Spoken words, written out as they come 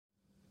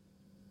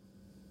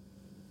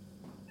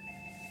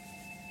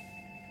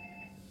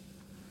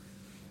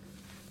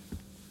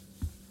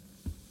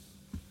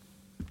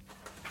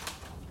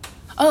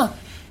Oh,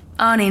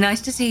 Arnie, nice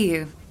to see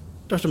you.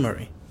 Dr.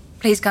 Murray.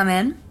 Please come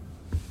in.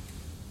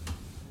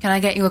 Can I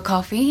get you a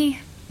coffee?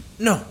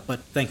 No,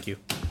 but thank you.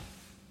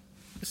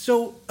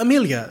 So,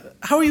 Amelia,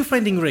 how are you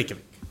finding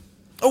Reykjavik?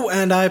 Oh,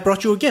 and I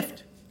brought you a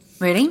gift.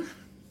 Really?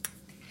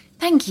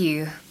 Thank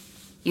you.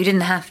 You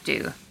didn't have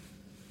to.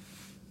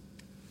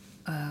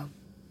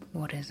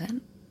 What is it?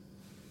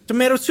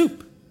 Tomato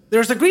soup.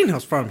 There's a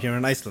greenhouse farm here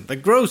in Iceland that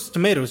grows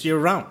tomatoes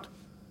year-round.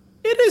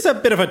 It is a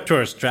bit of a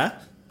tourist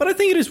trap, but I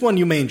think it is one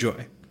you may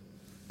enjoy.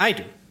 I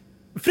do.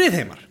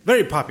 Friðheimar,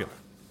 very popular.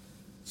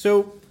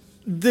 So,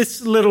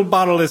 this little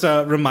bottle is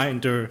a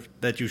reminder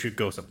that you should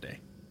go someday.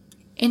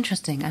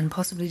 Interesting and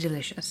possibly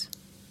delicious.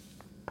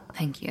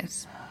 Thank you.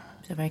 It's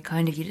so very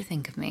kind of you to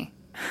think of me.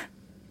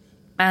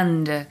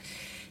 And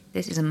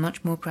this is a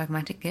much more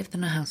pragmatic gift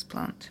than a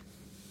houseplant.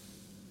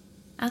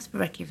 As for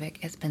Reykjavik,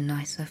 it's been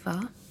nice so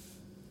far.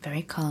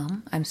 Very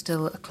calm. I'm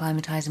still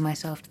acclimatizing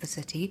myself to the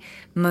city,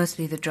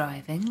 mostly the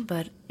driving,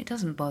 but it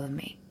doesn't bother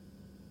me.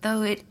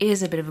 Though it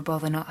is a bit of a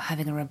bother not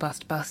having a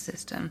robust bus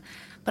system,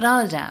 but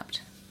I'll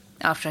adapt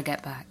after I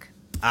get back.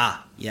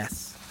 Ah,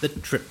 yes, the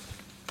trip.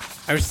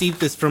 I received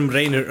this from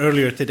Rainer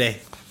earlier today.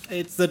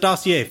 It's the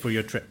dossier for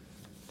your trip.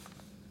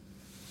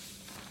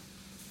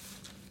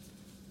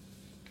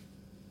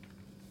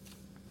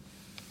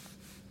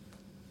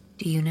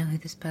 Do you know who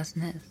this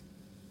person is?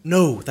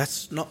 No,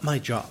 that's not my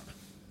job.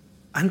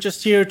 I'm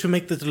just here to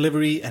make the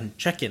delivery and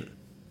check in.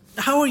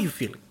 How are you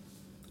feeling?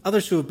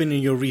 Others who have been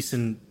in your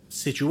recent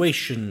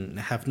situation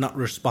have not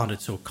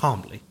responded so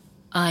calmly.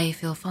 I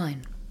feel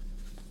fine.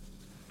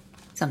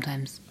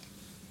 Sometimes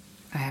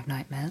I have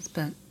nightmares,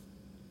 but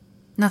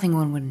nothing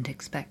one wouldn't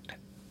expect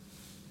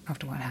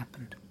after what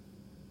happened.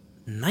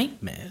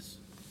 Nightmares?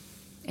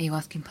 Are you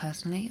asking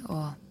personally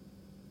or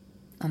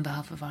on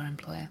behalf of our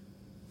employer?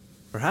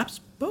 Perhaps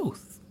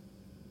both.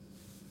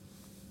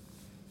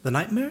 The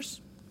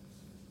nightmares?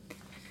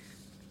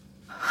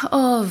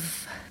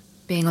 Of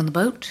being on the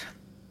boat,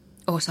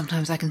 or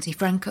sometimes I can see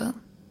Franco.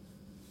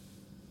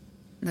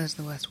 Those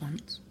are the worst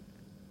ones.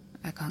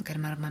 I can't get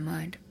him out of my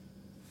mind.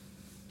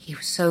 He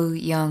was so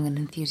young and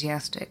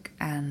enthusiastic,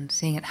 and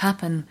seeing it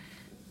happen,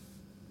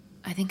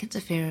 I think it's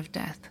a fear of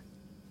death.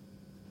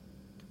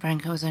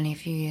 Franco was only a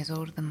few years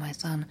older than my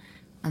son,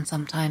 and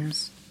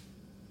sometimes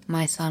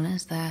my son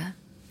is there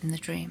in the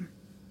dream.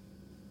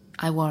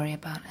 I worry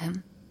about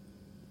him.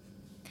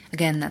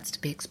 Again, that's to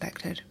be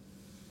expected.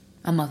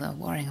 A mother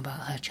worrying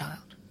about her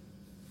child.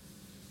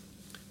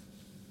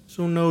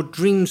 So no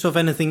dreams of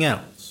anything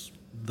else?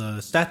 The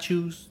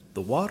statues?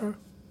 The water?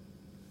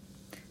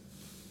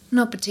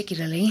 Not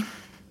particularly.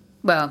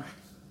 Well,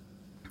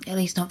 at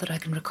least not that I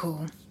can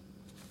recall.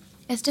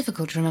 It's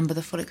difficult to remember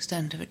the full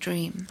extent of a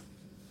dream.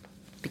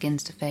 It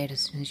begins to fade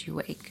as soon as you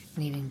wake,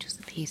 leaving just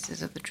the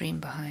pieces of the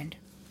dream behind.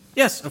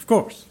 Yes, of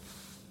course.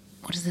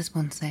 What does this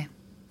one say?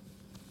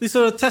 These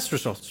are the test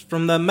results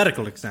from the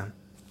medical exam.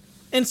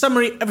 In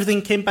summary,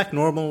 everything came back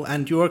normal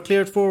and you are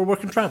cleared for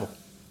work and travel.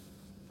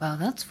 Well,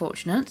 that's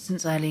fortunate,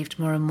 since I leave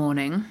tomorrow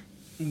morning.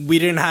 We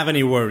didn't have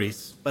any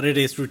worries, but it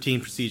is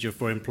routine procedure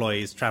for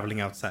employees traveling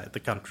outside the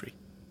country.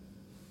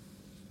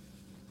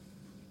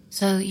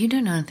 So you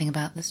don't know anything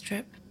about this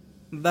trip?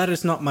 That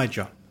is not my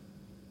job.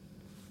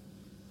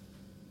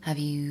 Have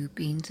you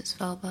been to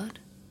Svalbard?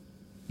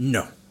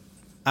 No.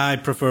 I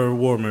prefer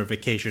warmer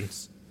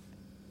vacations.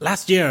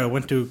 Last year I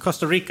went to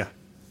Costa Rica.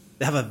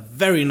 They have a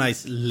very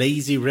nice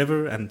lazy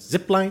river and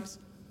zip lines.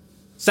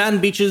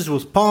 Sand beaches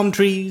with palm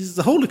trees,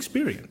 the whole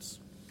experience.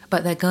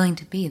 But they're going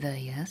to be there,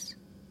 yes?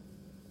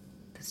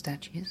 The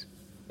statues?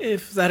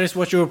 If that is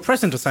what your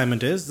present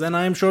assignment is, then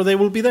I am sure they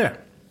will be there.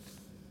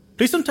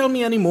 Please don't tell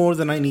me any more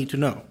than I need to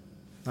know.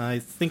 I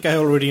think I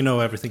already know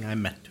everything I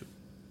meant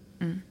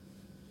to.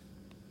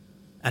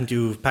 And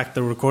you've packed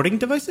the recording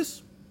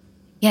devices?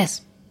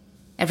 Yes.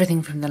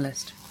 Everything from the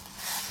list.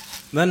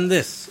 Then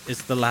this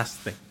is the last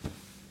thing.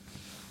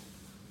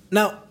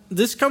 Now,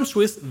 this comes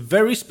with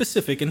very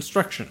specific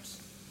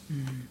instructions.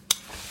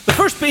 The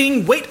first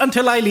being, wait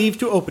until I leave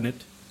to open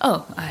it.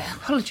 Oh, I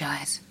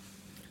apologize.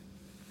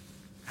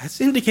 As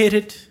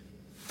indicated,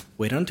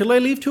 wait until I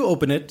leave to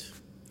open it.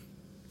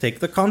 Take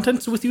the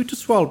contents with you to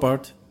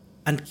Svalbard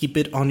and keep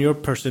it on your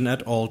person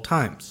at all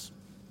times.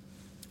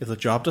 If the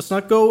job does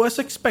not go as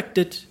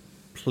expected,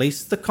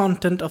 place the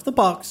content of the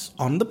box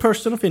on the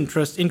person of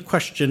interest in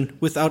question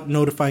without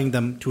notifying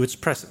them to its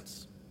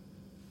presence.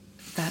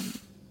 That...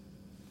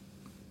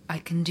 I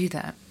can do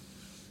that.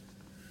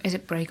 Is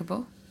it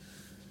breakable?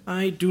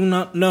 I do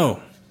not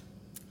know,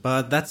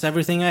 but that's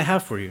everything I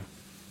have for you.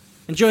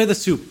 Enjoy the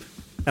soup,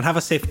 and have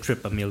a safe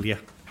trip, Amelia.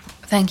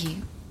 Thank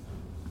you.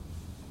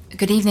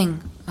 Good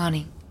evening,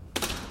 Arnie.